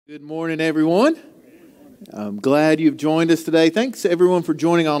Good morning, everyone. I'm glad you've joined us today. Thanks, everyone, for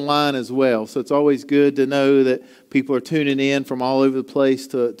joining online as well. So it's always good to know that people are tuning in from all over the place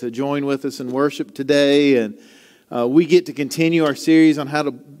to join with us in worship today. And we get to continue our series on how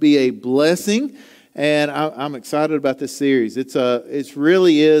to be a blessing. And I'm excited about this series. It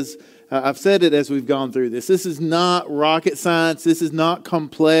really is. I've said it as we've gone through this. This is not rocket science. This is not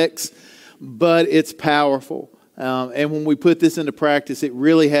complex, but it's powerful. And when we put this into practice, it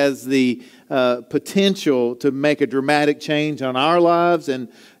really has the potential to make a dramatic change on our lives and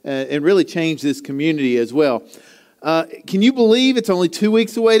really change this community as well. Can you believe it's only 2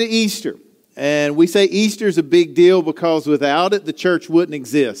 weeks away to Easter? And we say Easter is a big deal because without it, the church wouldn't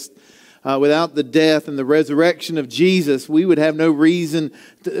exist. Without the death and the resurrection of Jesus, we would have no reason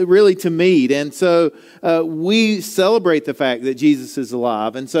to meet. And so we celebrate the fact that Jesus is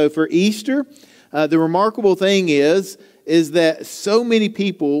alive. And so for Easter, the remarkable thing is that so many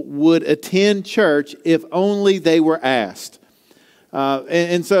people would attend church if only they were asked.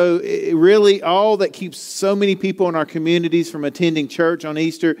 And so really all that keeps so many people in our communities from attending church on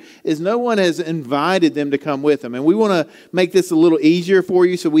Easter is no one has invited them to come with them. And we want to make this a little easier for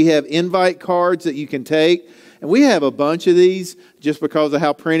you, so we have invite cards that you can take. And we have a bunch of these just because of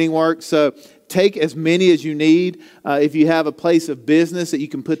how printing works. So take as many as you need. If you have a place of business that you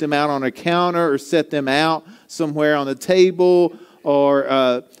can put them out on a counter or set them out somewhere on the table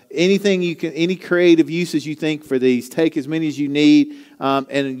or anything you can, any creative uses you think for these, take as many as you need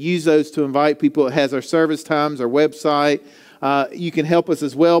and use those to invite people. It has our service times, our website. You can help us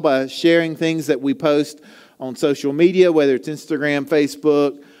as well by sharing things that we post on social media, whether it's Instagram,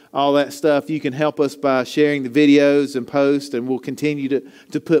 Facebook, all that stuff. You can help us by sharing the videos and post, and we'll continue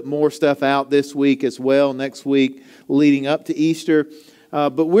to put more stuff out this week as well, next week leading up to Easter.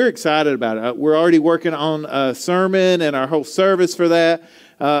 But we're excited about it. We're already working on a sermon and our whole service for that.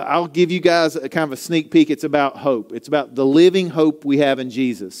 I'll give you guys a kind of a sneak peek. It's about hope. It's about the living hope we have in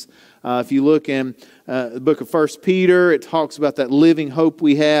Jesus. If you look in the book of 1 Peter, it talks about that living hope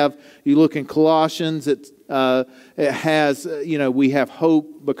we have. You look in Colossians, it has, we have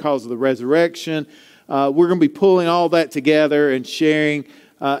hope because of the resurrection. We're going to be pulling all that together and sharing.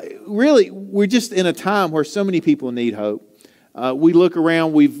 Really, we're just in a time where so many people need hope. We look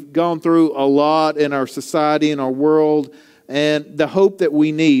around, we've gone through a lot in our society, in our world, and the hope that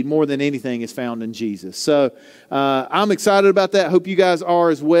we need more than anything is found in Jesus. So I'm excited about that. Hope you guys are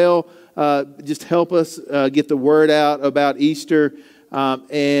as well. Just help us get the word out about Easter,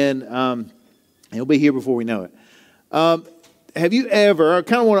 and it'll be here before we know it. Have you ever, I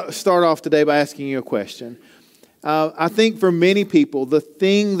kind of want to start off today by asking you a question. I think for many people, the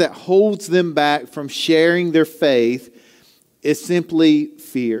thing that holds them back from sharing their faith is simply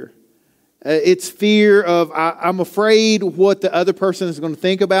fear. It's fear of, I'm afraid what the other person is going to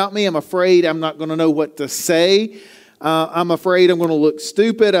think about me. I'm afraid I'm not going to know what to say. I'm afraid I'm going to look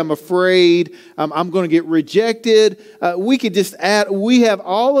stupid. I'm afraid I'm going to get rejected. We could just add, we have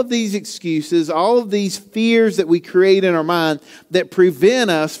all of these excuses, all of these fears that we create in our mind that prevent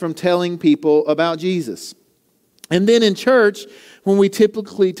us from telling people about Jesus. And then in church, when we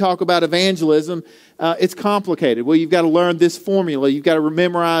typically talk about evangelism, it's complicated. Well, you've got to learn this formula. You've got to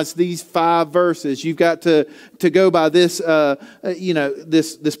memorize these 5 verses. You've got to go by this,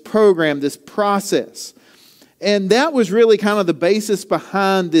 this program, this process. And that was really kind of the basis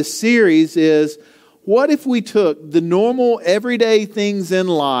behind this series is, what if we took the normal everyday things in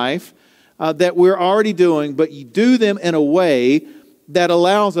life that we're already doing, but you do them in a way that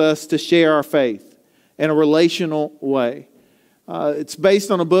allows us to share our faith in a relational way. It's based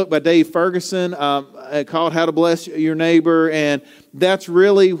on a book by Dave Ferguson called How to Bless Your Neighbor. And that's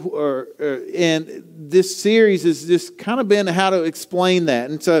really, and this series has just kind of been how to explain that.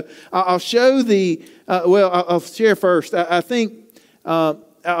 And so I'll show I'll share first. I think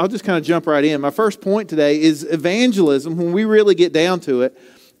I'll just kind of jump right in. My first point today is evangelism. When we really get down to it,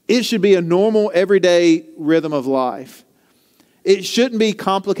 it should be a normal, everyday rhythm of life. It shouldn't be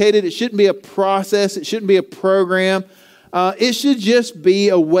complicated. It shouldn't be a process. It shouldn't be a program. It should just be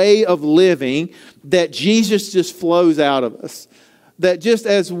a way of living that Jesus just flows out of us. That just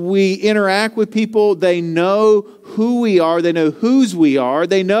as we interact with people, they know who we are, they know whose we are,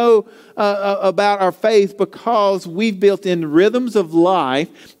 they know about our faith because we've built in rhythms of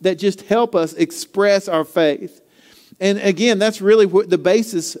life that just help us express our faith. And again, that's really the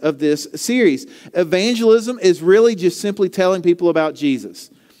basis of this series. Evangelism is really just simply telling people about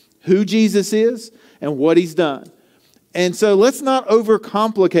Jesus, who Jesus is and what He's done. And so let's not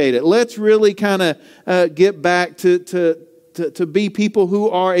overcomplicate it. Let's really kind of get back to be people who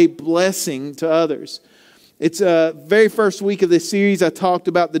are a blessing to others. It's very first week of this series, I talked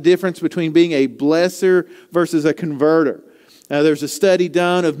about the difference between being a blesser versus a converter. There's a study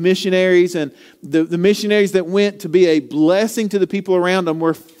done of missionaries, and the missionaries that went to be a blessing to the people around them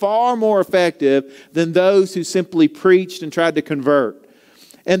were far more effective than those who simply preached and tried to convert.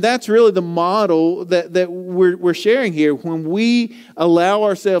 And that's really the model that we're sharing here. When we allow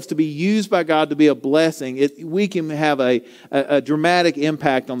ourselves to be used by God to be a blessing, we can have a dramatic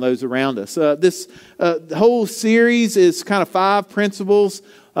impact on those around us. This whole series is kind of 5 principles.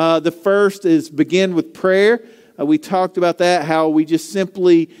 The first is begin with prayer. We talked about that, how we just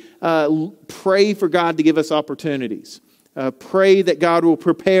simply pray for God to give us opportunities. Pray that God will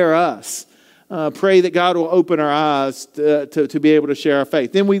prepare us. Pray that God will open our eyes to be able to share our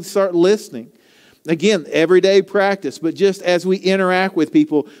faith. Then we start listening. Again, everyday practice, but just as we interact with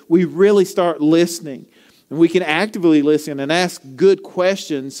people, we really start listening. And we can actively listen and ask good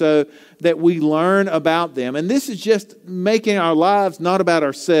questions so that we learn about them. And this is just making our lives not about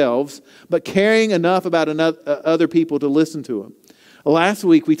ourselves, but caring enough about other people to listen to them. Last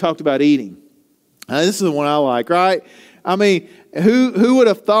week, we talked about eating. This is the one I like, right? I mean, who would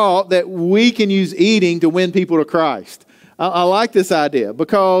have thought that we can use eating to win people to Christ? I like this idea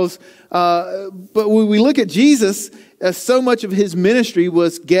because, but when we look at Jesus, so much of his ministry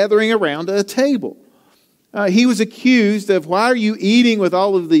was gathering around a table. He was accused of, why are you eating with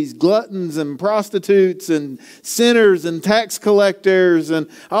all of these gluttons and prostitutes and sinners and tax collectors and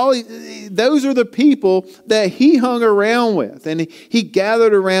all? Those are the people that he hung around with, and he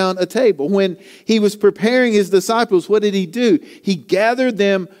gathered around a table. When he was preparing his disciples, what did he do? He gathered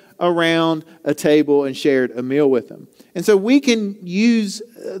them around a table and shared a meal with them. And so we can use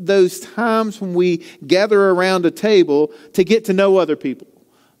those times when we gather around a table to get to know other people.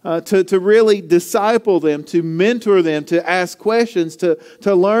 To really disciple them, to mentor them, to ask questions, to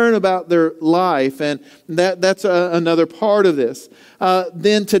learn about their life. And that's another part of this.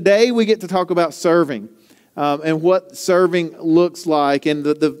 Then today we get to talk about serving and what serving looks like. And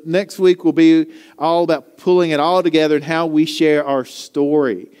the next week will be all about pulling it all together and how we share our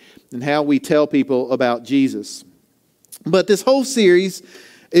story and how we tell people about Jesus. But this whole series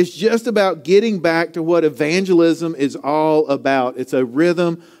is just about getting back to what evangelism is all about. It's a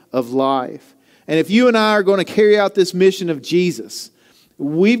rhythm of life. And if you and I are going to carry out this mission of Jesus,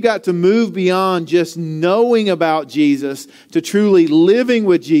 we've got to move beyond just knowing about Jesus to truly living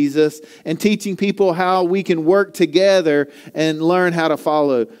with Jesus and teaching people how we can work together and learn how to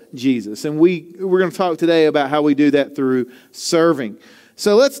follow Jesus. And we're going to talk today about how we do that through serving.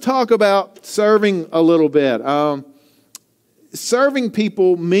 So let's talk about serving a little bit. Serving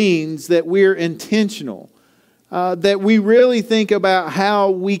people means that we're intentional, that we really think about how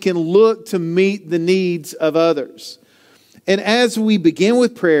we can look to meet the needs of others. And as we begin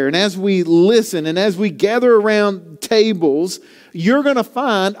with prayer, and as we listen, and as we gather around tables, you're going to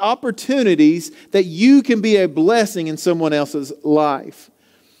find opportunities that you can be a blessing in someone else's life.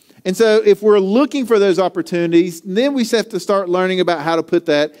 And so if we're looking for those opportunities, then we have to start learning about how to put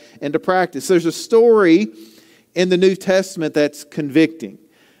that into practice. There's a story in the New Testament that's convicting.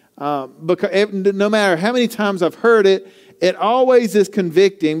 Because no matter how many times I've heard it, it always is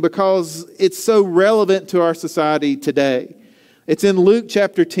convicting because it's so relevant to our society today. It's in Luke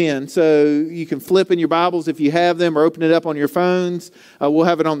chapter 10, so you can flip in your Bibles if you have them or open it up on your phones. We'll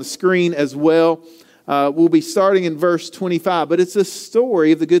have it on the screen as well. We'll be starting in verse 25, but it's a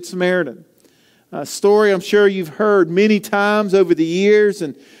story of the Good Samaritan. A story I'm sure you've heard many times over the years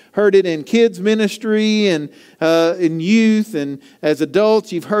and heard it in kids ministry and in youth and as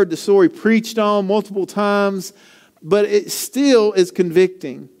adults. You've heard the story preached on multiple times, but it still is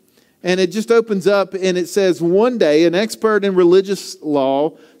convicting. And it just opens up and it says, one day an expert in religious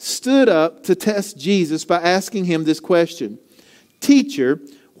law stood up to test Jesus by asking him this question: "Teacher,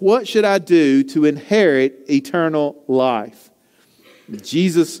 what should I do to inherit eternal life?"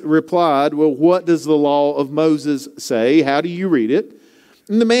 Jesus replied, "Well, what does the law of Moses say? How do you read it?"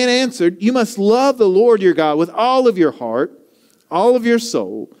 And the man answered, "You must love the Lord your God with all of your heart, all of your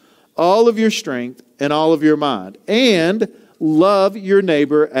soul, all of your strength, and all of your mind, and love your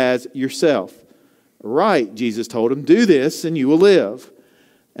neighbor as yourself." "Right," Jesus told him, "do this and you will live."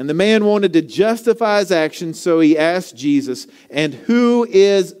 And the man wanted to justify his actions, so he asked Jesus, "And who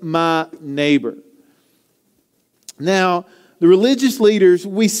is my neighbor?" Now, the religious leaders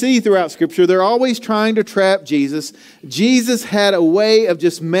we see throughout Scripture, they're always trying to trap Jesus. Jesus had a way of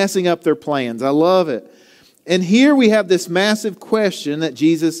just messing up their plans. I love it. And here we have this massive question that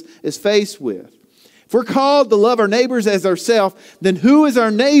Jesus is faced with. If we're called to love our neighbors as ourselves, then who is our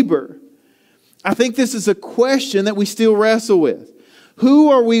neighbor? I think this is a question that we still wrestle with. Who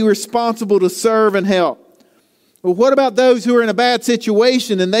are we responsible to serve and help? Well, what about those who are in a bad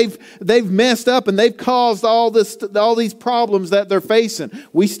situation and they've messed up and they've caused all these problems that they're facing?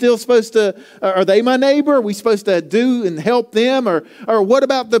 We still supposed to? Are they my neighbor? Are we supposed to do and help them? Or what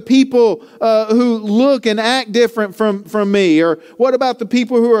about the people who look and act different from me? Or what about the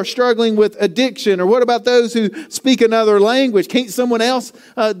people who are struggling with addiction? Or what about those who speak another language? Can't someone else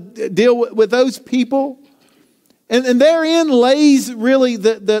deal with those people? And therein lays really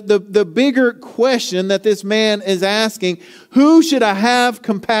the bigger question that this man is asking. Who should I have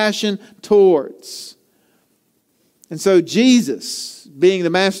compassion towards? And so Jesus, being the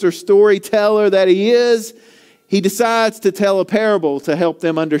master storyteller that he is, he decides to tell a parable to help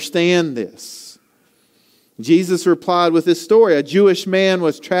them understand this. Jesus replied with this story. A Jewish man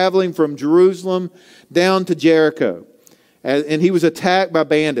was traveling from Jerusalem down to Jericho. And he was attacked by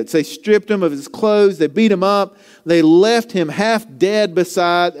bandits. They stripped him of his clothes. They beat him up. They left him half dead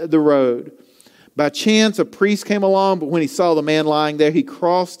beside the road. By chance, a priest came along, but when he saw the man lying there, he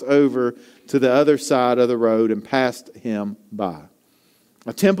crossed over to the other side of the road and passed him by.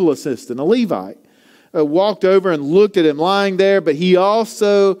 A temple assistant, a Levite, walked over and looked at him lying there, but he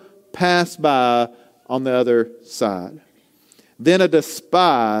also passed by on the other side. Then a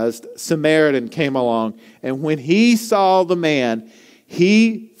despised Samaritan came along, and when he saw the man,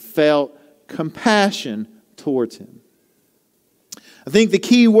 he felt compassion towards him. I think the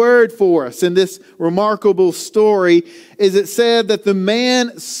key word for us in this remarkable story is it said that the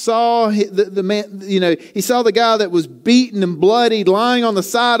man saw the man, he saw the guy that was beaten and bloodied lying on the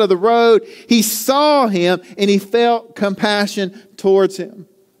side of the road. He saw him and he felt compassion towards him.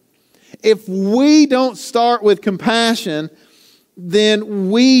 If we don't start with compassion,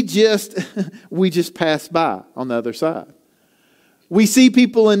 then we just pass by on the other side. We see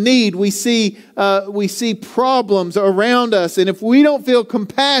people in need. We see problems around us. And if we don't feel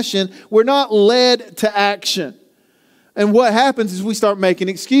compassion, we're not led to action. And what happens is we start making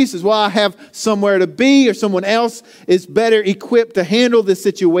excuses. Well, I have somewhere to be, or someone else is better equipped to handle this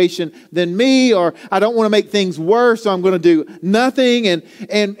situation than me, or I don't want to make things worse, so I'm going to do nothing.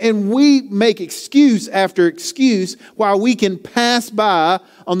 And we make excuse after excuse while we can pass by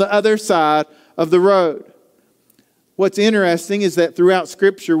on the other side of the road. What's interesting is that throughout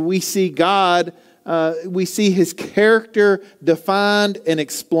Scripture, we see God, we see His character defined and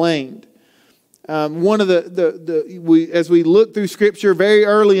explained. One of as we look through Scripture very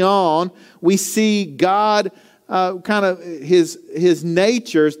early on, we see God kind of His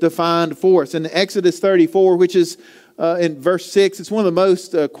natures defined for us. In Exodus 34, which is in verse 6, it's one of the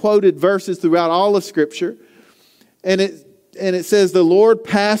most quoted verses throughout all of Scripture. And it says, the Lord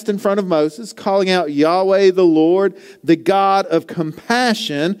passed in front of Moses, calling out, Yahweh the Lord, the God of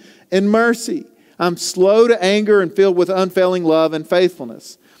compassion and mercy. I'm slow to anger and filled with unfailing love and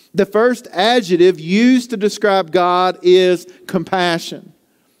faithfulness. The first adjective used to describe God is compassion.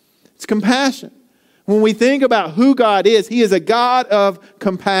 It's compassion. When we think about who God is, He is a God of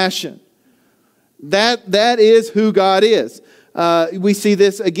compassion. That is who God is. We see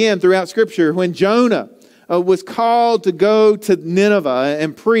this again throughout Scripture. When Jonah was called to go to Nineveh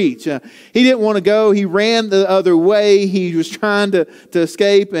and preach, he didn't want to go. He ran the other way. He was trying to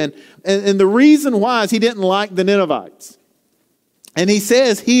escape. And the reason why is he didn't like the Ninevites. And he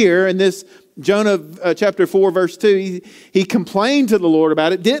says here in this Jonah chapter 4 verse 2, he complained to the Lord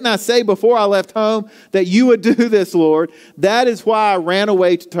about it. Didn't I say before I left home that you would do this, Lord? That is why I ran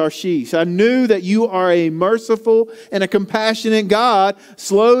away to Tarshish. I knew that you are a merciful and a compassionate God,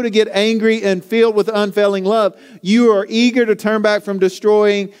 slow to get angry and filled with unfailing love. You are eager to turn back from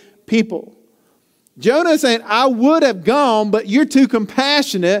destroying people. Jonah is saying, I would have gone, but you're too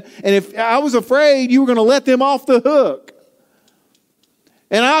compassionate. And if I was afraid you were going to let them off the hook.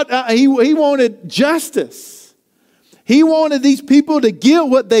 And he wanted justice. He wanted these people to get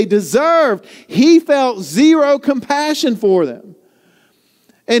what they deserved. He felt zero compassion for them.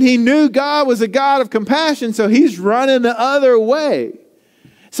 And he knew God was a God of compassion, so he's running the other way.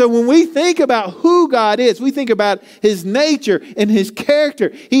 So when we think about who God is, we think about His nature and His character.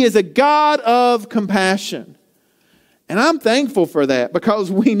 He is a God of compassion. And I'm thankful for that because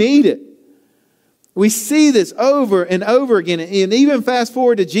we need it. We see this over and over again. And even fast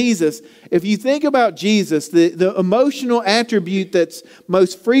forward to Jesus, if you think about Jesus, the emotional attribute that's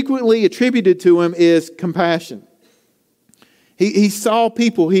most frequently attributed to Him is compassion. He saw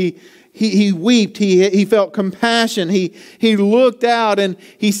people. He wept. He felt compassion. He looked out and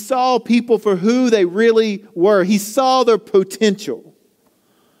He saw people for who they really were. He saw their potential.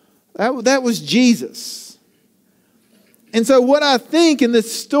 That was Jesus. And so what I think in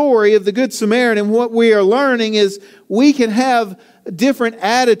this story of the Good Samaritan, what we are learning is we can have different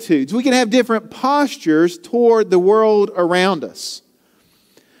attitudes. We can have different postures toward the world around us.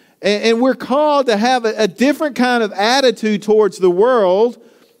 And we're called to have a different kind of attitude towards the world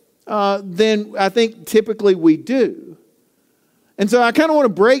than I think typically we do. And so I kind of want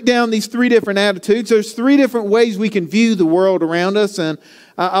to break down these three different attitudes. There's three different ways we can view the world around us. And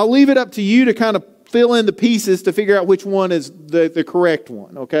I'll leave it up to you to kind of fill in the pieces to figure out which one is the correct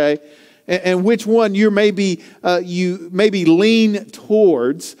one, okay? And which one you maybe lean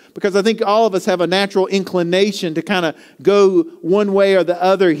towards, because I think all of us have a natural inclination to kind of go one way or the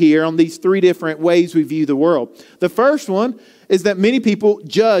other here on these three different ways we view the world. The first one is that many people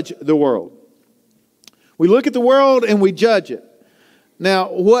judge the world. We look at the world and we judge it.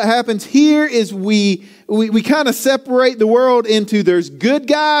 Now, what happens here is we kind of separate the world into there's good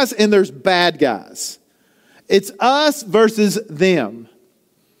guys and there's bad guys. It's us versus them.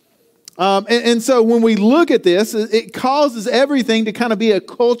 And so when we look at this, it causes everything to kind of be a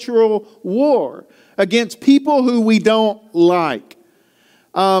cultural war against people who we don't like.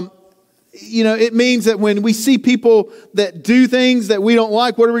 It means that when we see people that do things that we don't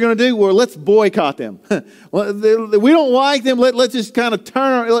like, what are we going to do? Well, let's boycott them. We don't like them. Let's just kind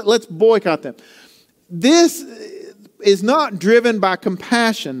of let's boycott them. This is not driven by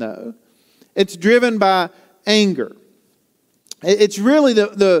compassion, though. It's driven by anger. It's really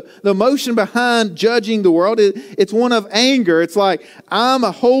the emotion behind judging the world. It's one of anger. It's like, I'm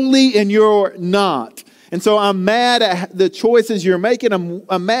holy and you're not. And so I'm mad at the choices you're making.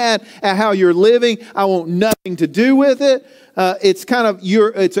 I'm mad at how you're living. I want nothing to do with it. It's kind of,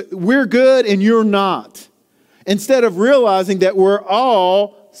 we're good and you're not. Instead of realizing that we're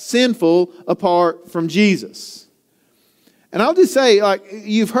all sinful apart from Jesus. And I'll just say, like,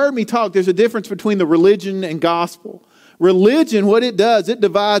 you've heard me talk, there's a difference between the religion and gospel. Religion, what it does, it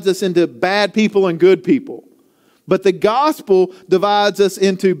divides us into bad people and good people. But the gospel divides us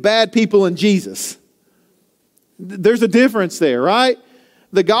into bad people and Jesus. There's a difference there, right?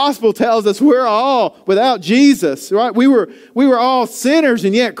 The gospel tells us we're all without Jesus, right? We were all sinners,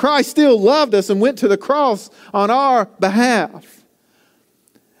 and yet Christ still loved us and went to the cross on our behalf.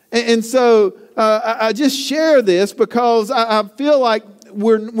 And so I just share this because I feel like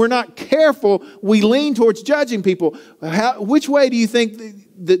we're not careful. We lean towards judging people. Which way do you think?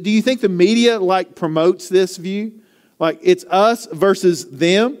 Do you think the media promotes this view? Like it's us versus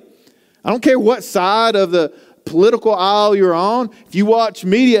them? I don't care what side of the political aisle you're on. If you watch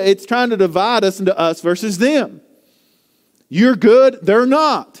media, it's trying to divide us into us versus them. You're good, they're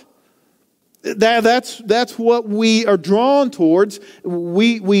not. That's what we are drawn towards.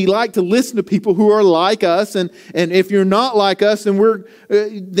 We like to listen to people who are like us, and if you're not like us, then we're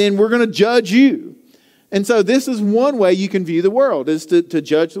going to judge you. And so this is one way you can view the world, is to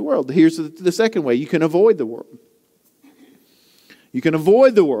judge the world. Here's the second way: you can avoid the world. You can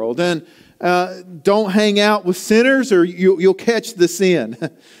avoid the world, and don't hang out with sinners, or you'll catch the sin.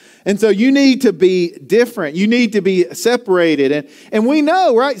 And so you need to be different. You need to be separated. And we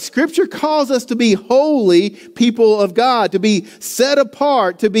know, right? Scripture calls us to be holy people of God, to be set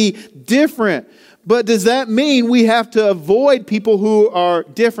apart, to be different. But does that mean we have to avoid people who are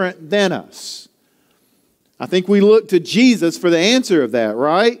different than us? I think we look to Jesus for the answer of that,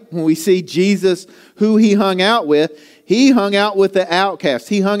 right? When we see Jesus, who he hung out with, he hung out with the outcasts.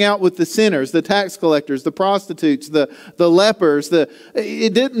 He hung out with the sinners, the tax collectors, the prostitutes, the lepers.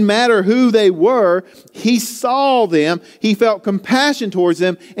 It didn't matter who they were. He saw them. He felt compassion towards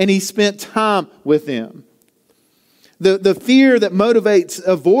them, and he spent time with them. The fear that motivates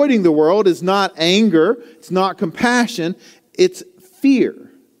avoiding the world is not anger. It's not compassion. It's fear.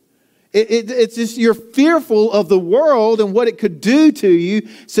 It's just you're fearful of the world and what it could do to you,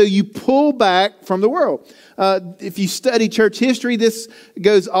 so you pull back from the world. If you study church history, this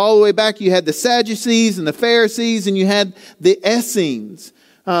goes all the way back. You had the Sadducees and the Pharisees, and you had the Essenes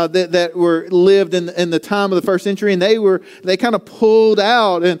that were lived in the time of the first century, and they kind of pulled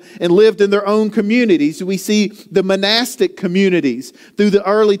out and lived in their own communities. We see the monastic communities through the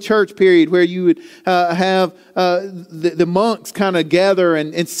early church period, where you would have the monks kind of gather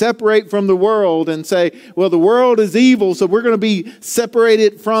and separate from the world and say, well, the world is evil, so we're going to be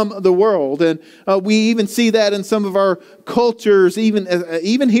separated from the world. And we even see that in some of our cultures,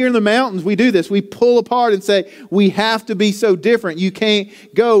 even here in the mountains, we do this. We pull apart and say, we have to be so different. You can't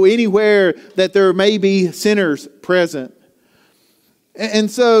go anywhere that there may be sinners present. And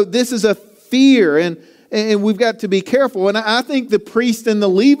so this is a fear, and we've got to be careful. And I think the priest and the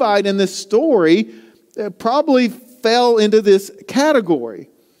Levite in this story probably fell into this category.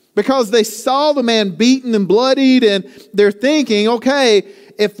 Because they saw the man beaten and bloodied, and they're thinking, okay,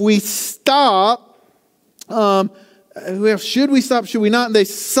 if we stop, well, should we stop? Should we not? And they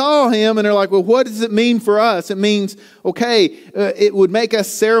saw him, and they're like, well, what does it mean for us? It means, okay, it would make us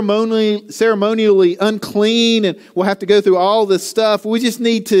ceremonially unclean, and we'll have to go through all this stuff. We just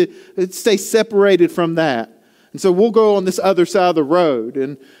need to stay separated from that. And so we'll go on this other side of the road,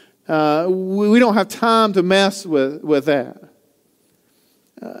 and we don't have time to mess with that.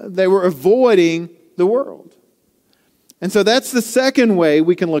 They were avoiding the world. And so that's the second way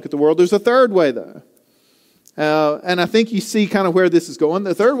we can look at the world. There's a third way, though. And I think you see kind of where this is going.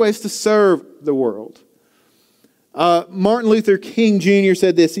 The third way is to serve the world. Martin Luther King Jr.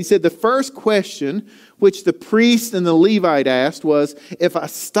 said this. He said, the first question which the priest and the Levite asked was, if I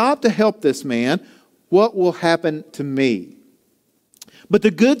stop to help this man, what will happen to me? But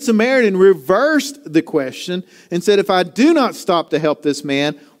the Good Samaritan reversed the question and said, if I do not stop to help this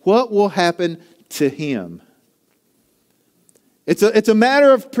man, what will happen to him? It's a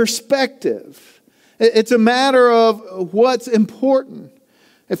matter of perspective. It's a matter of what's important.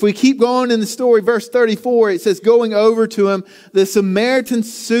 If we keep going in the story, verse 34, it says, going over to him, the Samaritan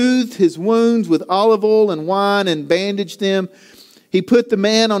soothed his wounds with olive oil and wine and bandaged them. He put the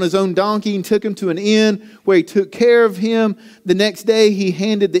man on his own donkey and took him to an inn where he took care of him. The next day he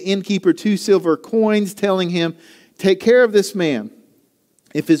handed the innkeeper 2 silver coins, telling him, take care of this man.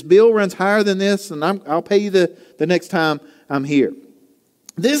 If his bill runs higher than this, then I'll pay you the next time I'm here.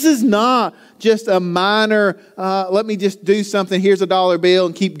 This is not just a minor, let me just do something, here's a dollar bill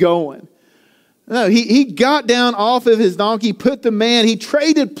and keep going. No, he got down off of his donkey, put the man, he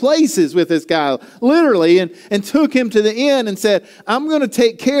traded places with this guy, literally, and took him to the inn and said, I'm going to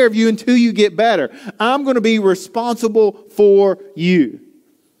take care of you until you get better. I'm going to be responsible for you.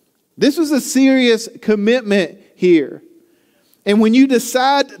 This was a serious commitment here. And when you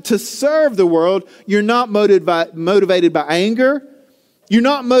decide to serve the world, you're not motivated by anger. You're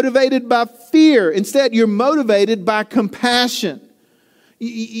not motivated by fear. Instead, you're motivated by compassion.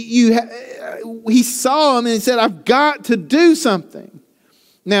 He saw him and he said, I've got to do something.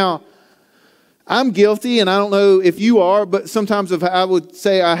 Now, I'm guilty, and I don't know if you are, but sometimes I would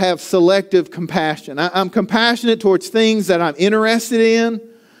say I have selective compassion. I'm compassionate towards things that I'm interested in.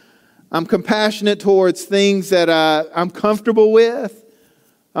 I'm compassionate towards things that I'm comfortable with.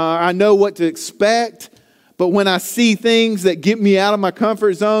 I know what to expect. But when I see things that get me out of my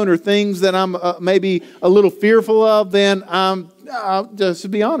comfort zone or things that I'm maybe a little fearful of, then just to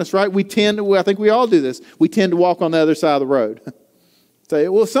be honest, right? I think we all do this. We tend to walk on the other side of the road. Say,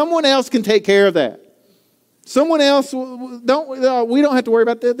 well, someone else can take care of that. Someone else, we don't have to worry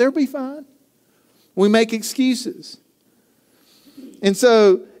about that. They'll be fine. We make excuses. And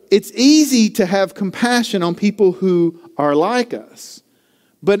so it's easy to have compassion on people who are like us.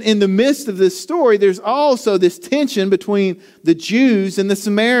 But in the midst of this story, there's also this tension between the Jews and the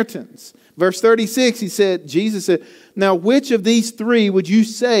Samaritans. Verse 36, Jesus said, now which of these three would you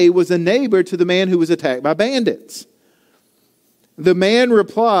say was a neighbor to the man who was attacked by bandits? The man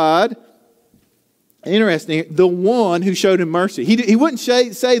replied, interesting, the one who showed him mercy. He wouldn't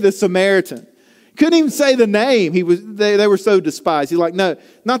say the Samaritan. Couldn't even say the name. They were so despised. He's like, no,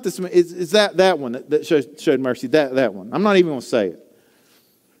 not this. Is that one that showed mercy? That one. I'm not even going to say it.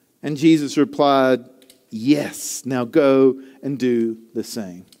 And Jesus replied, yes, now go and do the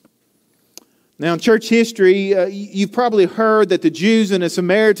same. Now in church history, you've probably heard that the Jews and the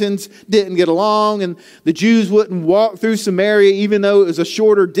Samaritans didn't get along, and the Jews wouldn't walk through Samaria even though it was a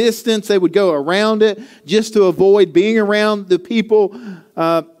shorter distance. They would go around it just to avoid being around the people.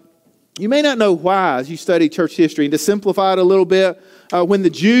 You may not know why as you study church history. And to simplify it a little bit, when the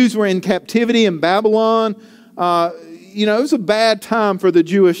Jews were in captivity in Babylon, it was a bad time for the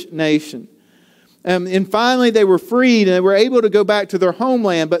Jewish nation. And finally they were freed and they were able to go back to their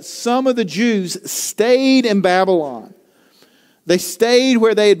homeland. But some of the Jews stayed in Babylon. They stayed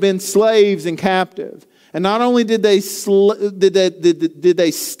where they had been slaves and captive. And not only did they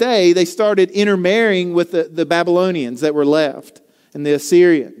stay, they started intermarrying with the Babylonians that were left and the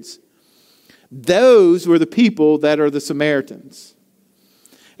Assyrians. Those were the people that are the Samaritans.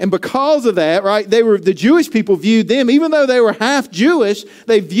 And because of that, right, the Jewish people viewed them, even though they were half Jewish,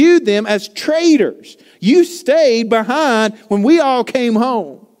 they viewed them as traitors. You stayed behind when we all came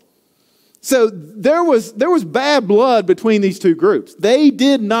home. So there was bad blood between these two groups. They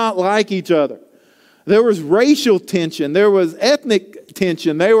did not like each other. There was racial tension. There was ethnic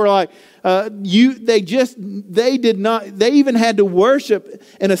tension. They were like, they even had to worship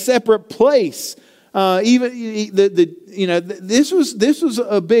in a separate place. This was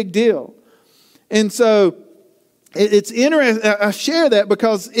a big deal. And so It's interesting. I share that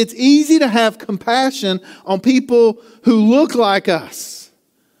because it's easy to have compassion on people who look like us.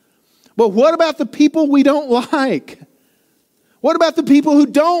 But what about the people we don't like? What about the people who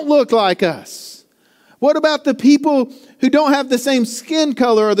don't look like us? What about the people who don't have the same skin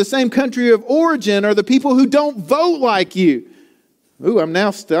color or the same country of origin, or the people who don't vote like you? Ooh,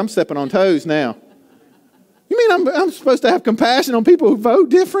 I'm stepping on toes now. You mean I'm supposed to have compassion on people who vote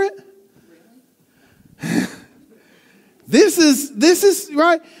different? This is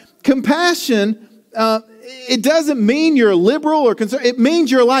right. Compassion, it doesn't mean you're liberal or conservative. It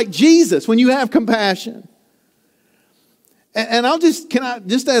means you're like Jesus when you have compassion. And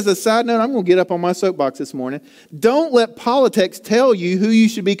just as a side note, I'm going to get up on my soapbox this morning. Don't let politics tell you who you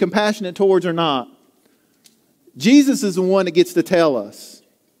should be compassionate towards or not. Jesus is the one that gets to tell us.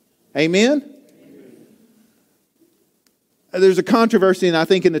 Amen? There's a controversy, and I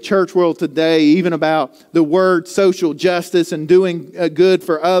think in the church world today, even about the word social justice and doing good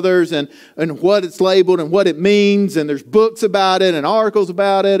for others and what it's labeled and what it means. And there's books about it and articles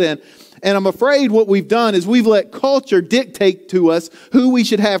about it. And I'm afraid what we've done is we've let culture dictate to us who we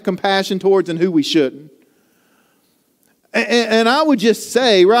should have compassion towards and who we shouldn't. And I would just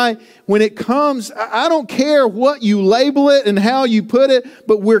say, right, when it comes, I don't care what you label it and how you put it,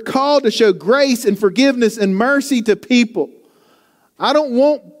 but we're called to show grace and forgiveness and mercy to people. I don't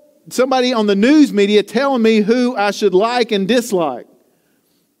want somebody on the news media telling me who I should like and dislike.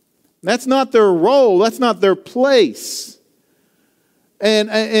 That's not their role. That's not their place.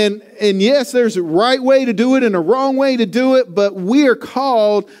 And yes, there's a right way to do it and a wrong way to do it, but we are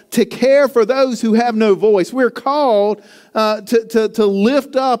called to care for those who have no voice. We're called to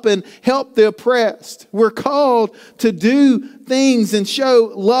lift up and help the oppressed. We're called to do things and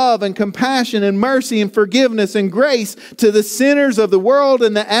show love and compassion and mercy and forgiveness and grace to the sinners of the world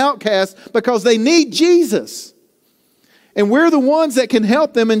and the outcasts because they need Jesus. And we're the ones that can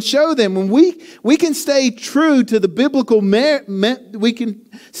help them and show them. And we can stay true to the biblical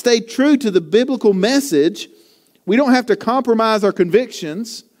biblical message. We don't have to compromise our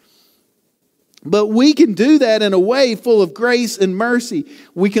convictions. But we can do that in a way full of grace and mercy.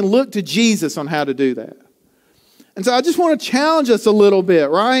 We can look to Jesus on how to do that. And so I just want to challenge us a little bit,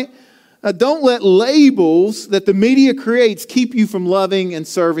 right? Don't let labels that the media creates keep you from loving and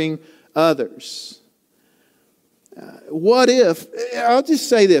serving others. What if, I'll just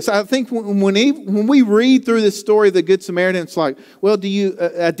say this, I think when we read through this story of the Good Samaritan, it's like, well, do you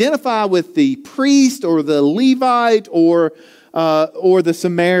identify with the priest or the Levite or the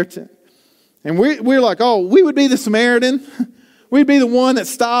Samaritan? And we're like, oh, we would be the Samaritan. We'd be the one that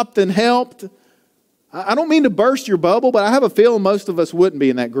stopped and helped. I don't mean to burst your bubble, but I have a feeling most of us wouldn't be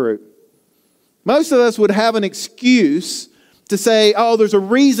in that group. Most of us would have an excuse to say, oh, there's a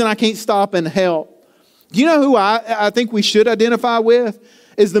reason I can't stop and help. Do you know who I think we should identify with?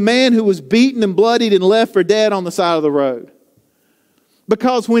 Is the man who was beaten and bloodied and left for dead on the side of the road.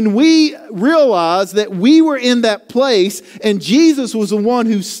 Because when we realized that we were in that place and Jesus was the one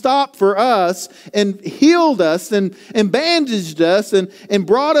who stopped for us and healed us and bandaged us and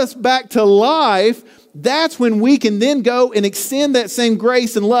brought us back to life, that's when we can then go and extend that same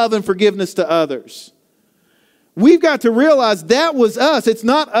grace and love and forgiveness to others. We've got to realize that was us. It's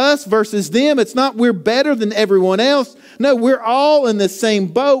not us versus them. It's not we're better than everyone else. No, we're all in the same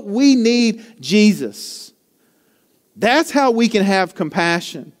boat. We need Jesus. That's how we can have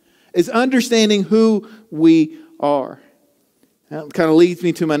compassion, is understanding who we are. That kind of leads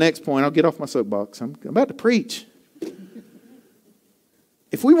me to my next point. I'll get off my soapbox. I'm about to preach.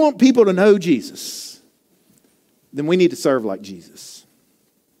 If we want people to know Jesus, then we need to serve like Jesus.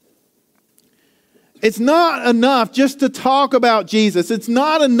 It's not enough just to talk about Jesus. It's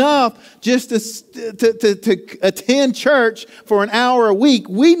not enough just to attend church for an hour a week.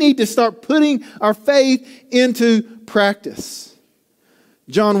 We need to start putting our faith into practice.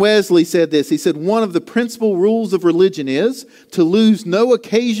 John Wesley said this. He said, one of the principal rules of religion is to lose no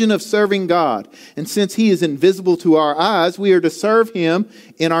occasion of serving God. And since He is invisible to our eyes, we are to serve Him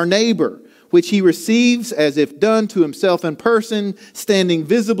in our neighbor, which He receives as if done to Himself in person, standing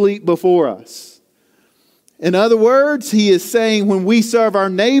visibly before us. In other words, he is saying when we serve our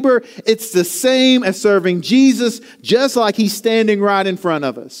neighbor, it's the same as serving Jesus, just like He's standing right in front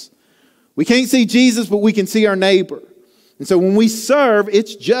of us. We can't see Jesus, but we can see our neighbor. And so when we serve,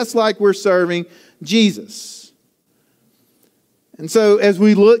 it's just like we're serving Jesus. And so as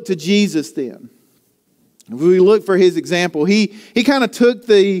we look to Jesus then, if we look for His example, he kind of took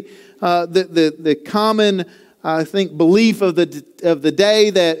the common, I think, belief of the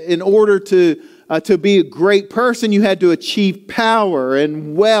day that in order to to be a great person, you had to achieve power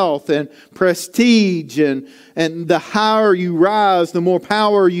and wealth and prestige. And the higher you rise, the more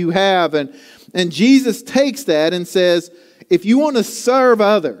power you have. And Jesus takes that and says, if you want to serve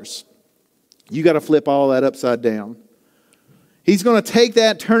others, you got to flip all that upside down. He's going to take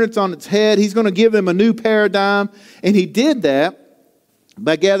that, turn it on its head. He's going to give them a new paradigm. And he did that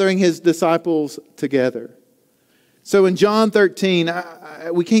by gathering his disciples together. So in John 13,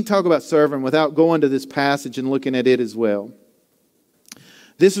 we can't talk about serving without going to this passage and looking at it as well.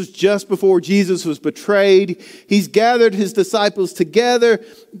 This was just before Jesus was betrayed. He's gathered his disciples together.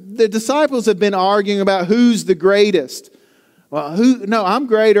 The disciples have been arguing about who's the greatest. Well, I'm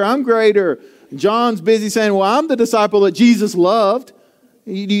greater. John's busy saying, well, I'm the disciple that Jesus loved.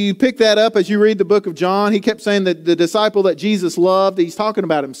 You pick that up as you read the book of John. He kept saying that the disciple that Jesus loved, he's talking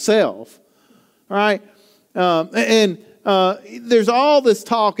about himself. All right? There's all this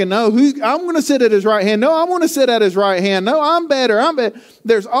talk, and I'm going to sit at his right hand. No, I'm going to sit at his right hand. No, I'm better.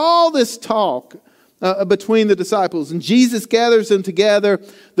 There's all this talk between the disciples, and Jesus gathers them together.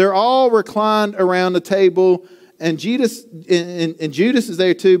 They're all reclined around the table, and Judas is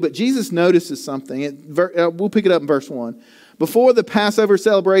there too. But Jesus notices something. We'll pick it up in verse 1. Before the Passover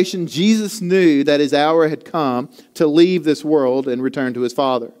celebration, Jesus knew that his hour had come to leave this world and return to his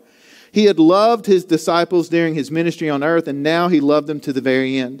Father. He had loved his disciples during his ministry on earth, and now he loved them to the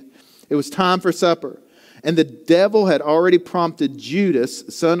very end. It was time for supper, and the devil had already prompted Judas,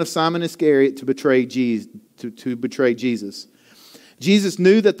 son of Simon Iscariot, to betray Jesus. Jesus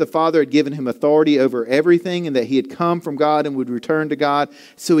knew that the Father had given him authority over everything and that he had come from God and would return to God.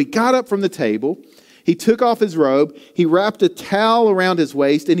 So he got up from the table. He took off his robe. He wrapped a towel around his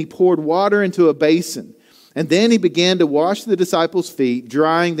waist, and he poured water into a basin. And then he began to wash the disciples' feet,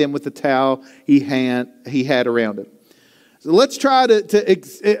 drying them with the towel he had around him. So let's try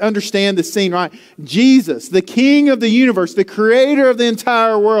to understand this scene, right? Jesus, the King of the universe, the creator of the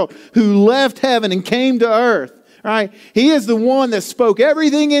entire world, who left heaven and came to earth, right? He is the one that spoke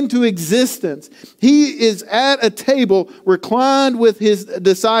everything into existence. He is at a table reclined with his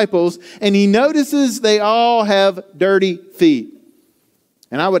disciples, and he notices they all have dirty feet.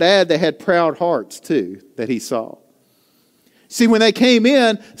 And I would add they had proud hearts too that he saw. See, when they came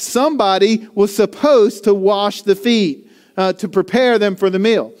in, somebody was supposed to wash the feet to prepare them for the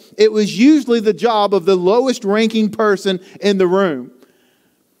meal. It was usually the job of the lowest ranking person in the room.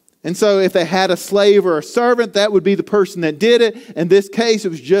 And so if they had a slave or a servant, that would be the person that did it. In this case, it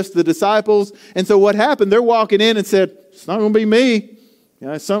was just the disciples. And so what happened? They're walking in and said, it's not going to be me.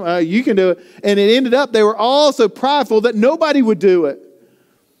 You can do it. And it ended up they were all so prideful that nobody would do it.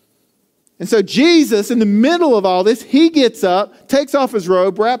 And so Jesus, in the middle of all this, he gets up, takes off his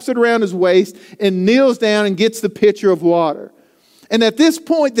robe, wraps it around his waist, and kneels down and gets the pitcher of water. And at this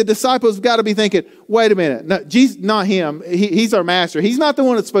point, the disciples have got to be thinking, wait a minute, no, Jesus, not him. He's our master. He's not the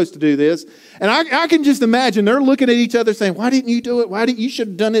one that's supposed to do this. And I can just imagine they're looking at each other saying, why didn't you do it? You should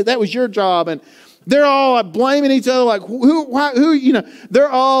have done it. That was your job. And they're all like blaming each other, like, they're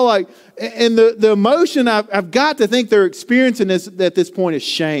all like, and the emotion I've got to think they're experiencing this at this point is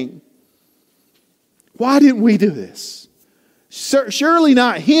shame. Why didn't we do this? Surely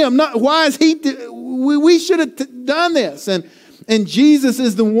not him. Why is he? We should have done this. And Jesus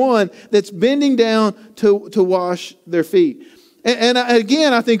is the one that's bending down to wash their feet. And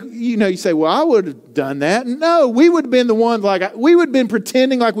again, I think, you say, well, I would have done that. No, we would have been the ones we would have been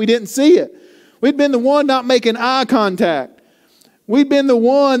pretending like we didn't see it. We'd been the one not making eye contact. We'd been the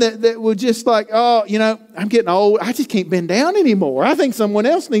one that would just like, oh, I'm getting old. I just can't bend down anymore. I think someone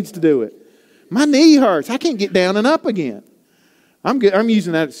else needs to do it. My knee hurts. I can't get down and up again. I'm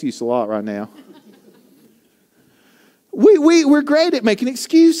using that excuse a lot right now. We're great at making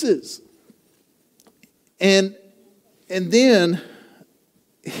excuses. And then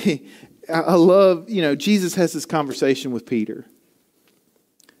I love, Jesus has this conversation with Peter.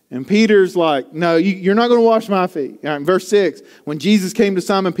 And Peter's like, no, you're not going to wash my feet. In verse 6, when Jesus came to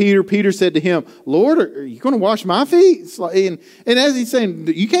Simon Peter, Peter said to him, Lord, are you going to wash my feet? It's like, and as he's saying,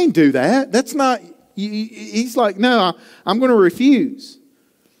 you can't do that. That's not, he's like, no, I'm going to refuse.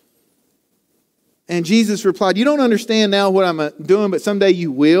 And Jesus replied, you don't understand now what I'm doing, but someday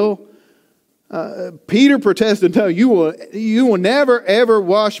you will. Peter protested, no, you will never, ever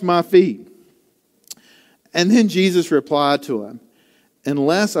wash my feet. And then Jesus replied to him,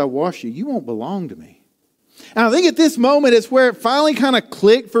 unless I wash you, you won't belong to me. And I think at this moment, it's where it finally kind of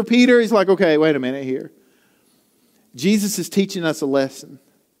clicked for Peter. He's like, okay, wait a minute here. Jesus is teaching us a lesson.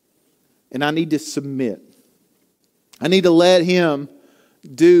 And I need to submit. I need to let him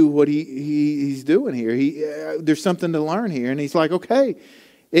do what he's doing here. There's something to learn here. And he's like, okay,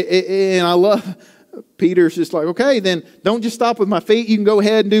 And I love, Peter's just like, okay, then don't just stop with my feet. You can go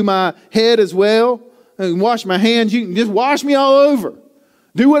ahead and do my head as well. And wash my hands. You can just wash me all over.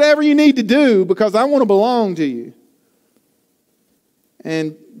 Do whatever you need to do because I want to belong to you.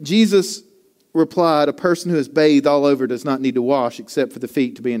 And Jesus replied, a person who is bathed all over does not need to wash except for the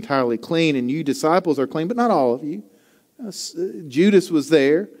feet to be entirely clean. And you disciples are clean, but not all of you. Judas was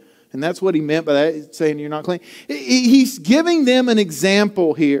there. And that's what he meant by that, saying you're not clean. He's giving them an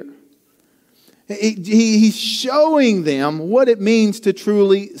example here. He's showing them what it means to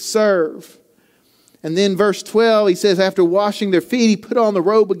truly serve. And then verse 12, he says, after washing their feet, he put on the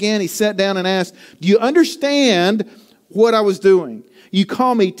robe again. He sat down and asked, do you understand what I was doing? You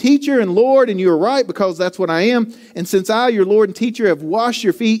call me teacher and Lord, and you are right, because that's what I am. And since I, your Lord and teacher, have washed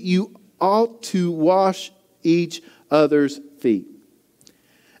your feet, you ought to wash each other's feet.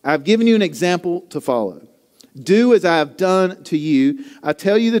 I've given you an example to follow. Do as I have done to you. I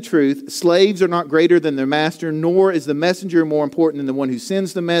tell you the truth, slaves are not greater than their master, nor is the messenger more important than the one who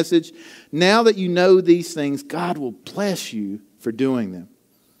sends the message. Now that you know these things, God will bless you for doing them.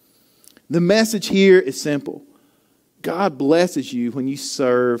 The message here is simple. God blesses you when you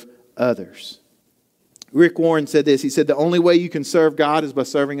serve others. Rick Warren said this. He said, the only way you can serve God is by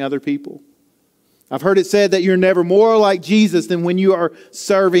serving other people. I've heard it said that you're never more like Jesus than when you are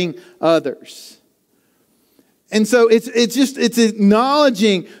serving others. And so it's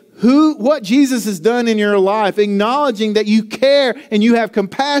acknowledging what Jesus has done in your life, acknowledging that you care and you have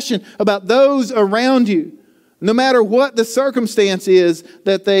compassion about those around you, no matter what the circumstance is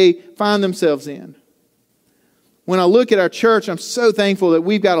that they find themselves in. When I look at our church, I'm so thankful that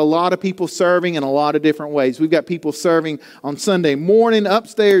we've got a lot of people serving in a lot of different ways. We've got people serving on Sunday morning,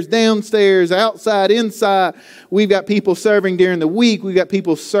 upstairs, downstairs, outside, inside. We've got people serving during the week. We've got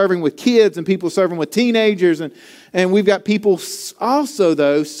people serving with kids and people serving with teenagers. And we've got people also,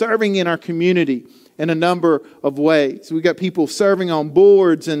 though, serving in our community in a number of ways. We've got people serving on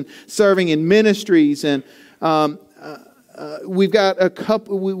boards and serving in ministries. And we've got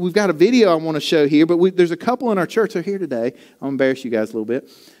a video I want to show here, but there's a couple in our church that are here today. I'll embarrass you guys a little bit.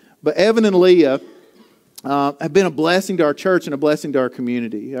 But Evan and Leah have been a blessing to our church and a blessing to our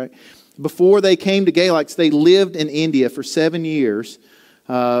community. Right? Before they came to Galax, they lived in India for 7 years,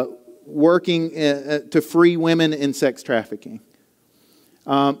 working to free women in sex trafficking.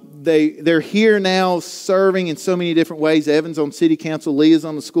 They're here now serving in so many different ways. Evan's on city council, Leah's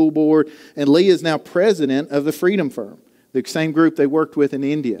on the school board, and Leah's now president of the Freedom Firm, the same group they worked with in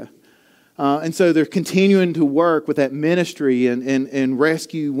India. And so they're continuing to work with that ministry and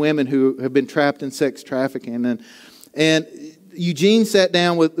rescue women who have been trapped in sex trafficking. And Eugene sat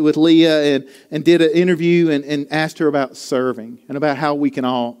down with Leah and did an interview and asked her about serving and about how we can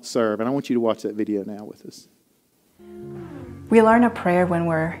all serve. And I want you to watch that video now with us. We learn a prayer when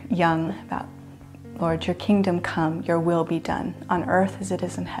we're young about, Lord, your kingdom come, your will be done on earth as it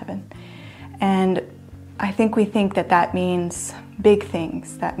is in heaven. And I think we think that means big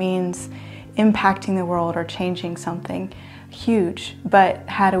things. That means impacting the world or changing something huge. But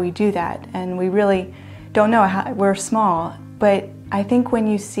how do we do that? And we really don't know how. We're small. But I think when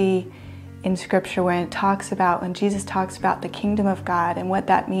you see in Scripture when Jesus talks about the kingdom of God and what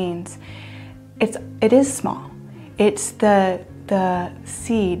that means, it is small. It's the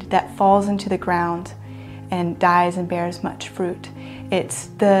seed that falls into the ground and dies and bears much fruit. It's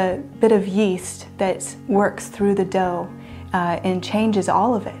the bit of yeast that works through the dough and changes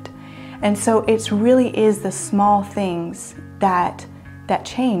all of it. And so it really is the small things that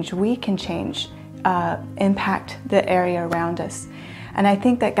change. We can change, impact the area around us. And I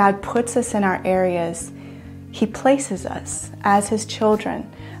think that God puts us in our areas. He places us as His children.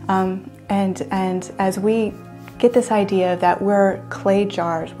 And as we get this idea that we're clay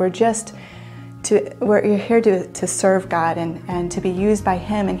jars, we're here to serve God and to be used by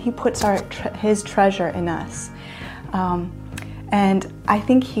Him, and He puts His treasure in us. And I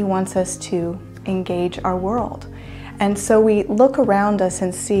think He wants us to engage our world. And so we look around us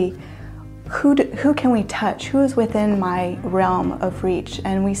and see who can we touch, who is within my realm of reach,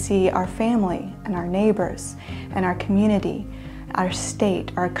 and we see our family and our neighbors and our community, our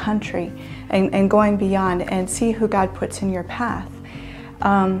state, our country, and going beyond, and see who God puts in your path.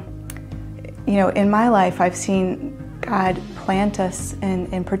 In my life, I've seen God plant us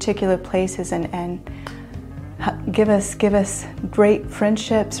in particular places and give us great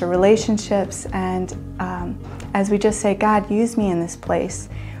friendships or relationships. And as we just say, God, use me in this place,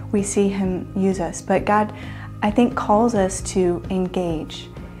 we see Him use us. But God, I think, calls us to engage.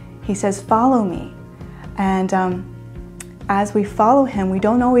 He says, follow me. And as we follow Him, we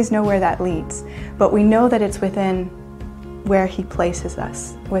don't always know where that leads, but we know that it's within where He places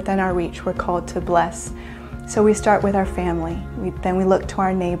us. Within our reach, we're called to bless. So we start with our family. Then we look to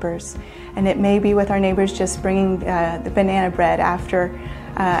our neighbors. And it may be with our neighbors just bringing the banana bread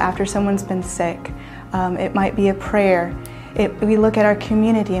after someone's been sick. It might be a prayer. We look at our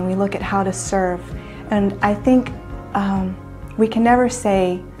community and we look at how to serve. And I think we can never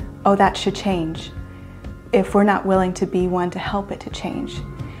say, oh, that should change, if we're not willing to be one to help it to change.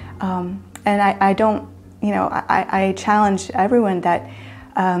 And I don't, I challenge everyone that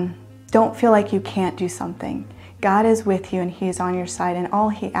don't feel like you can't do something. God is with you and He is on your side, and all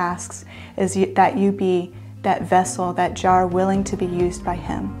He asks is that you be that vessel, that jar willing to be used by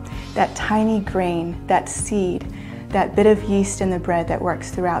Him. That tiny grain, that seed, that bit of yeast in the bread that works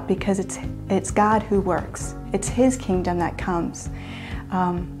throughout, because it's God who works. It's His kingdom that comes.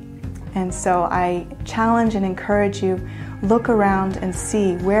 And so I challenge and encourage you, look around and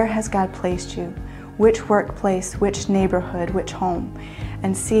see, where has God placed you? Which workplace, which neighborhood, which home?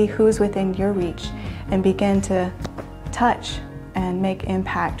 And see who's within your reach, and begin to touch and make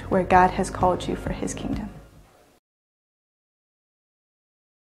impact where God has called you for His kingdom.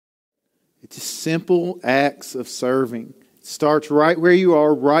 It's just simple acts of serving. It starts right where you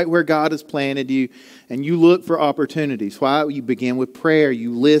are, right where God has planted you, and you look for opportunities. Why? You begin with prayer,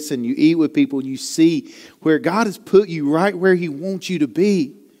 you listen, you eat with people, and you see where God has put you right where He wants you to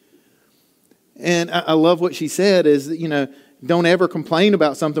be. And I love what she said is that, don't ever complain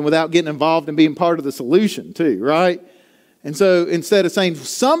about something without getting involved and being part of the solution too, right? And so instead of saying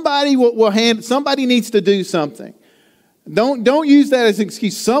somebody somebody needs to do something, don't use that as an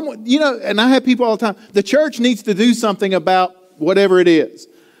excuse. Someone, and I have people all the time, the church needs to do something about whatever it is.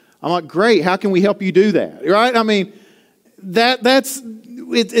 I'm like, great, how can we help you do that? Right? I mean,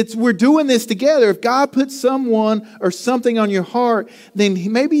 we're doing this together. If God puts someone or something on your heart,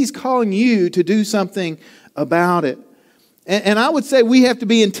 then maybe He's calling you to do something about it. And I would say we have to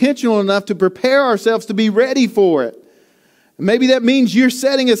be intentional enough to prepare ourselves to be ready for it. Maybe that means you're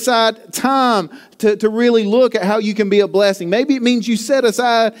setting aside time to really look at how you can be a blessing. Maybe it means you set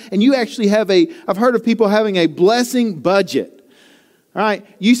aside and you actually I've heard of people having a blessing budget. All right,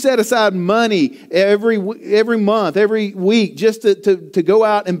 you set aside money every month, every week, just to go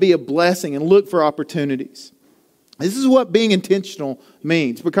out and be a blessing and look for opportunities. This is what being intentional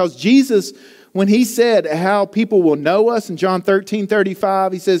means, because Jesus, when He said how people will know us in John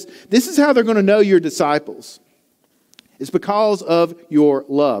 13:35, He says, this is how they're going to know you're disciples. It's because of your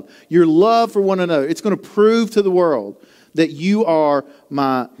love for one another. It's going to prove to the world that you are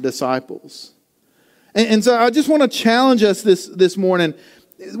my disciples. And so I just want to challenge us this morning.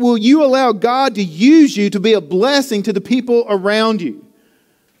 Will you allow God to use you to be a blessing to the people around you?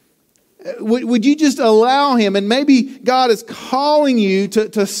 Would you just allow Him? And maybe God is calling you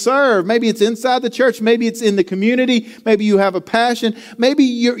to serve. Maybe it's inside the church. Maybe it's in the community. Maybe you have a passion. Maybe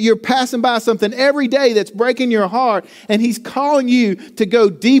you're passing by something every day that's breaking your heart, and He's calling you to go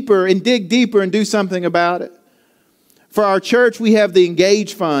deeper and dig deeper and do something about it. For our church, we have the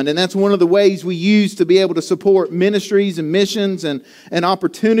Engage Fund, and that's one of the ways we use to be able to support ministries and missions and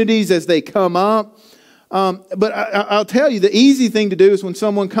opportunities as they come up. But I'll tell you, the easy thing to do is when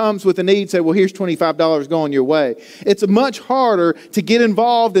someone comes with a need, say, well, here's $25 going your way. It's much harder to get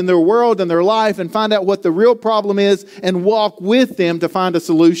involved in their world and their life and find out what the real problem is and walk with them to find a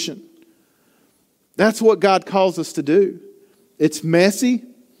solution. That's what God calls us to do. It's messy.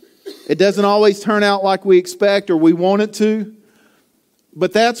 It doesn't always turn out like we expect or we want it to.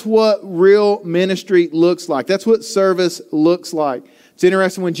 But that's what real ministry looks like. That's what service looks like. It's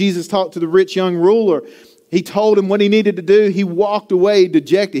interesting, when Jesus talked to the rich young ruler, He told him what he needed to do. He walked away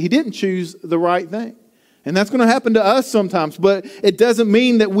dejected. He didn't choose the right thing. And that's going to happen to us sometimes. But it doesn't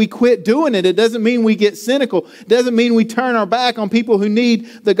mean that we quit doing it. It doesn't mean we get cynical. It doesn't mean we turn our back on people who need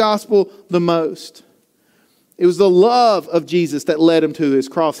the gospel the most. It was the love of Jesus that led Him to His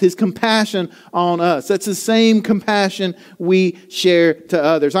cross, His compassion on us. That's the same compassion we share to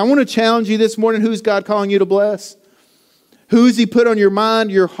others. I want to challenge you this morning. Who's God calling you to bless? Who has He put on your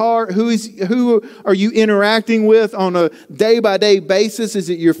mind, your heart? Who are you interacting with on a day-by-day basis? Is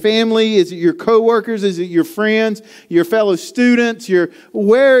it your family? Is it your coworkers? Is it your friends, your fellow students?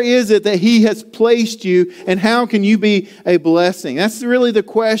 Where is it that He has placed you, and how can you be a blessing? That's really the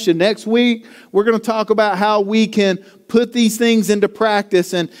question. Next week, we're going to talk about how we can put these things into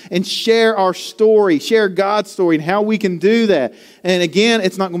practice and share our story, share God's story, and how we can do that. And again,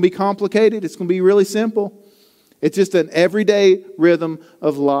 it's not going to be complicated. It's going to be really simple. It's just an everyday rhythm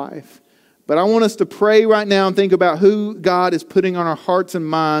of life. But I want us to pray right now and think about who God is putting on our hearts and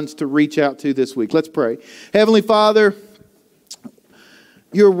minds to reach out to this week. Let's pray. Heavenly Father,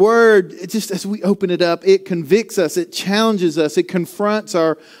 Your word, just as we open it up, it convicts us, it challenges us, it confronts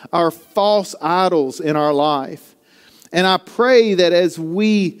our false idols in our life. And I pray that as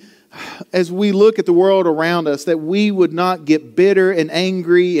we look at the world around us, that we would not get bitter and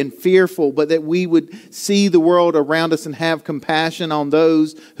angry and fearful, but that we would see the world around us and have compassion on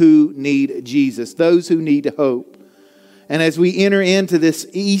those who need Jesus, those who need hope. And as we enter into this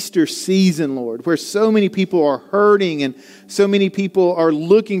Easter season, Lord, where so many people are hurting and so many people are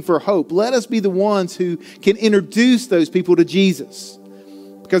looking for hope, let us be the ones who can introduce those people to Jesus.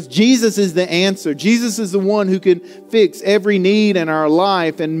 Because Jesus is the answer. Jesus is the one who can fix every need in our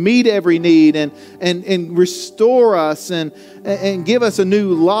life and meet every need and restore us and give us a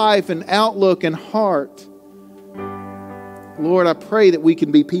new life and outlook and heart. Lord, I pray that we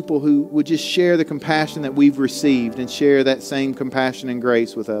can be people who would just share the compassion that we've received and share that same compassion and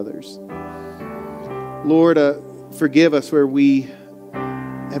grace with others. Lord, forgive us where we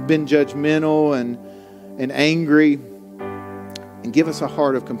have been judgmental and angry, and give us a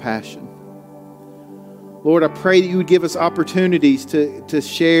heart of compassion. Lord, I pray that you would give us opportunities to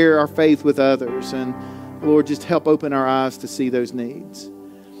share our faith with others, and Lord, just help open our eyes to see those needs.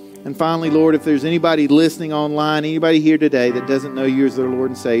 And finally, Lord, if there's anybody listening online, anybody here today that doesn't know you as their Lord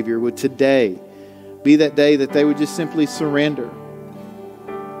and Savior, would today be that day that they would just simply surrender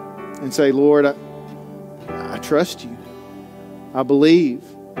and say, Lord, I trust you. I believe.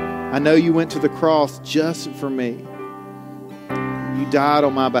 I know you went to the cross just for me. You died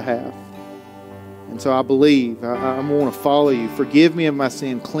on my behalf. And so I believe. I want to follow you. Forgive me of my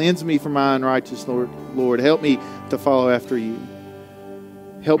sin. Cleanse me from my unrighteousness, Lord. Help me to follow after you.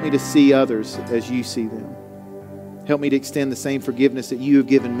 Help me to see others as you see them. Help me to extend the same forgiveness that you have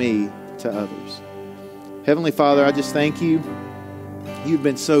given me to others. Heavenly Father, I just thank you. You've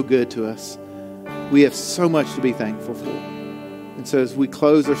been so good to us. We have so much to be thankful for. And so as we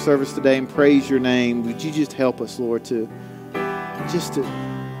close our service today and praise your name, would you just help us, Lord, to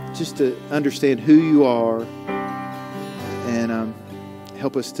understand who you are and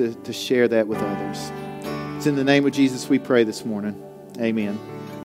help us to share that with others. It's in the name of Jesus we pray this morning. Amen.